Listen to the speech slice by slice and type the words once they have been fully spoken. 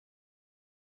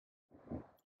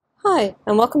Hi,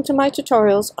 and welcome to my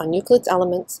tutorials on Euclid's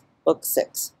Elements, Book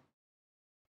 6.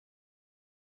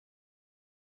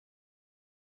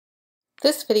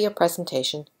 This video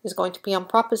presentation is going to be on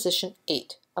Proposition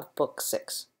 8 of Book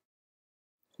 6.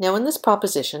 Now in this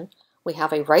proposition, we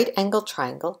have a right-angled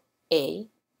triangle, A,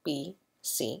 B,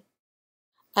 C,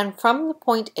 and from the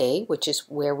point A, which is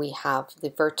where we have the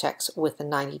vertex with a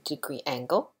 90-degree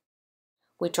angle,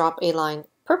 we drop a line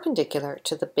perpendicular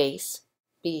to the base,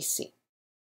 BC.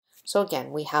 So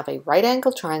again, we have a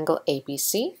right-angled triangle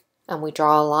ABC, and we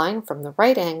draw a line from the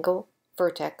right angle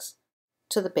vertex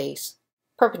to the base,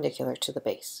 perpendicular to the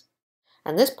base.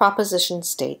 And this proposition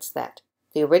states that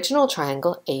the original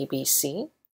triangle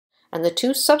ABC and the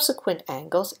two subsequent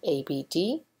angles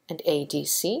ABD and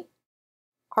ADC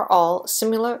are all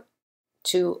similar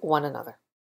to one another.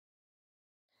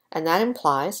 And that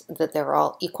implies that they're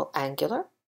all equal angular.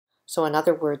 So in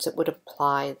other words, it would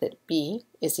imply that B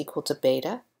is equal to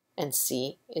beta and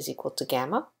C is equal to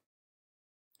gamma,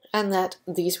 and that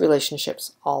these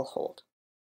relationships all hold.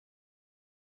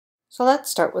 So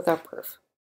let's start with our proof.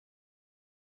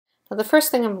 Now the first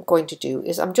thing I'm going to do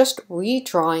is I'm just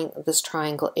redrawing this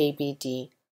triangle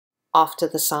ABD off to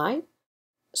the side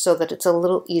so that it's a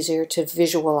little easier to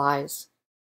visualize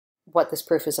what this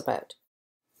proof is about.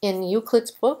 In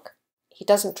Euclid's book, he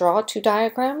doesn't draw two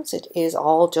diagrams, it is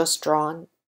all just drawn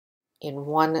in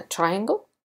one triangle.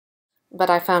 But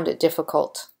I found it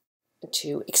difficult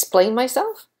to explain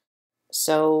myself,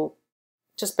 so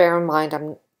just bear in mind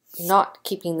I'm not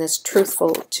keeping this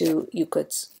truthful to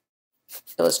Euclid's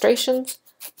illustrations,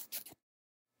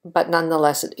 but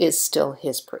nonetheless it is still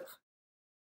his proof.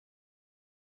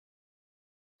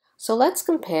 So let's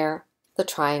compare the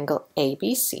triangle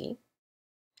ABC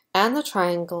and the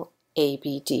triangle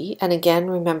ABD, and again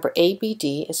remember ABD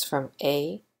is from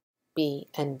A, B,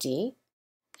 and D,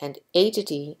 and A to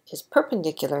D is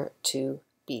perpendicular to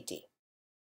BD.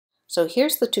 So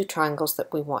here's the two triangles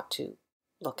that we want to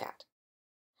look at.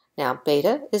 Now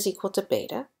beta is equal to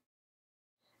beta,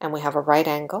 and we have a right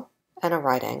angle and a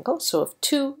right angle. So if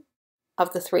two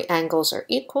of the three angles are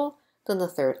equal, then the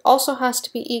third also has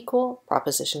to be equal,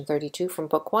 Proposition 32 from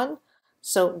Book 1.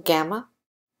 So gamma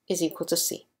is equal to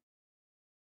C.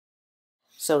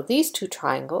 So these two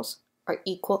triangles are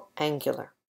equal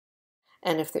angular.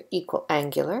 And if they're equal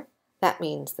angular, that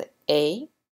means that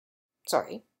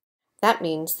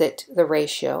the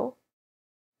ratio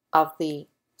of the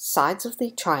sides of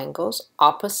the triangles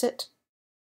opposite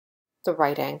the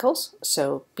right angles,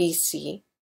 so BC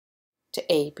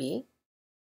to AB,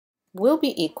 will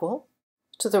be equal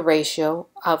to the ratio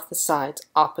of the sides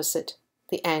opposite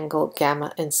the angle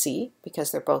gamma and C,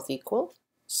 because they're both equal.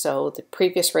 So the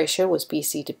previous ratio was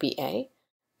BC to BA.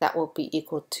 That will be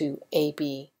equal to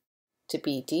AB to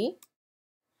BD,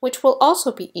 which will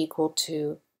also be equal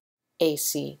to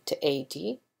AC to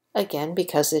AD, again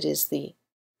because it is the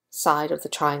side of the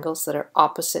triangles that are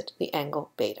opposite the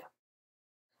angle beta.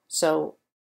 So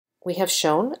we have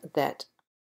shown that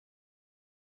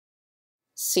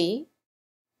C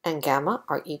and gamma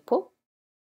are equal,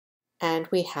 and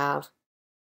we have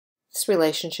this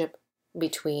relationship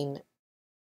between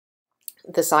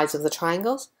the sides of the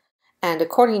triangles. And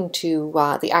according to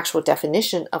the actual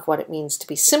definition of what it means to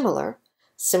be similar,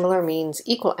 similar means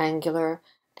equal angular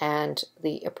and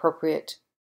the appropriate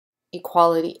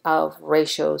equality of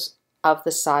ratios of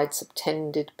the sides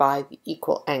subtended by the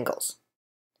equal angles,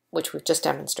 which we've just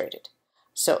demonstrated.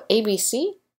 So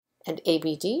ABC and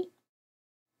ABD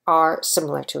are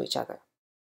similar to each other.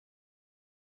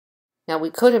 Now we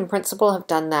could in principle have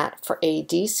done that for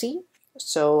ADC,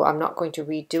 so I'm not going to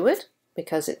redo it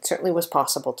because it certainly was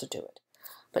possible to do it.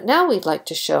 But now we'd like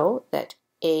to show that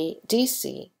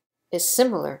ADC is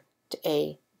similar to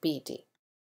ABD.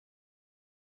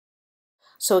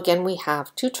 So again, we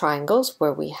have two triangles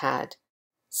where we had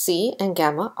C and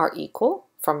gamma are equal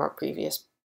from our previous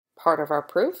part of our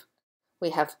proof.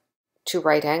 We have two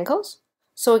right angles.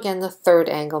 So again, the third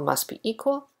angle must be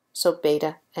equal. So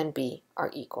beta and B are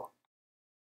equal.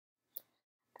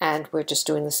 And we're just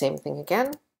doing the same thing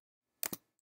again,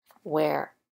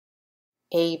 where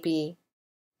AB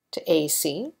to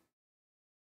AC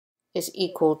is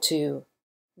equal to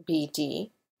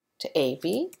BD to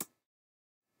AB,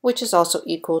 which is also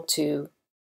equal to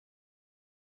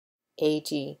AD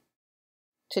to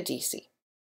DC.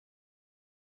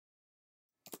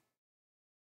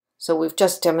 So we've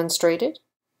just demonstrated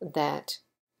that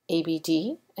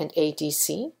ABD and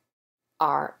ADC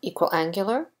are equal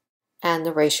angular and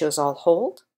the ratios all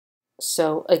hold.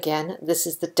 So again, this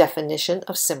is the definition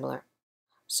of similar.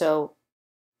 So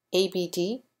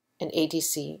ABD and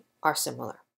ADC are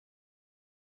similar.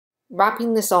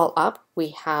 wrapping this all up, we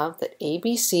have that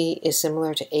ABC is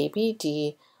similar to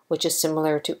ABD, which is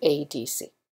similar to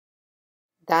ADC.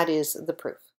 That is the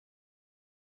proof.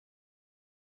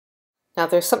 Now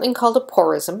there's something called a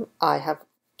porism. I have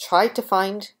tried to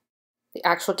find the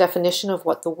actual definition of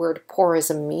what the word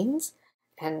porism means,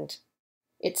 and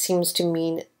it seems to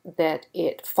mean that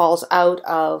it falls out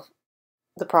of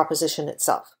the proposition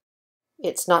itself.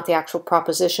 It's not the actual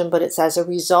proposition, but it's as a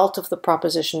result of the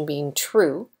proposition being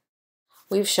true.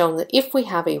 We've shown that if we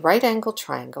have a right angle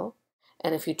triangle,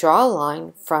 and if you draw a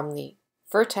line from the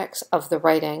vertex of the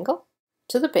right angle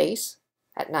to the base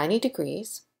at 90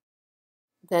 degrees,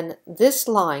 then this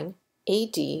line,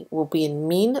 AD, will be in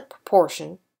mean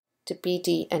proportion to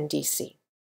BD and DC.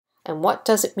 And what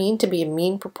does it mean to be a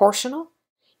mean proportional?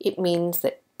 It means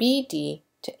that BD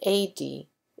to AD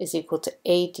is equal to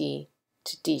AD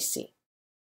to DC.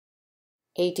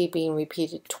 AD being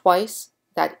repeated twice,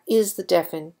 that is the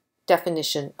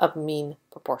definition of mean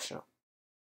proportional.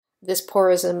 This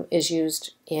porism is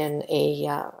used in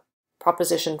a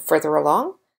proposition further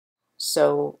along,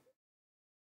 so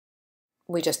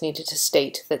we just needed to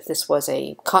state that this was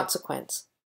a consequence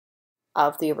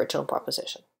of the original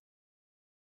proposition.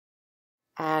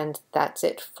 And that's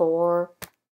it for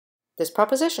this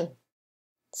proposition.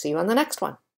 See you on the next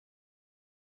one.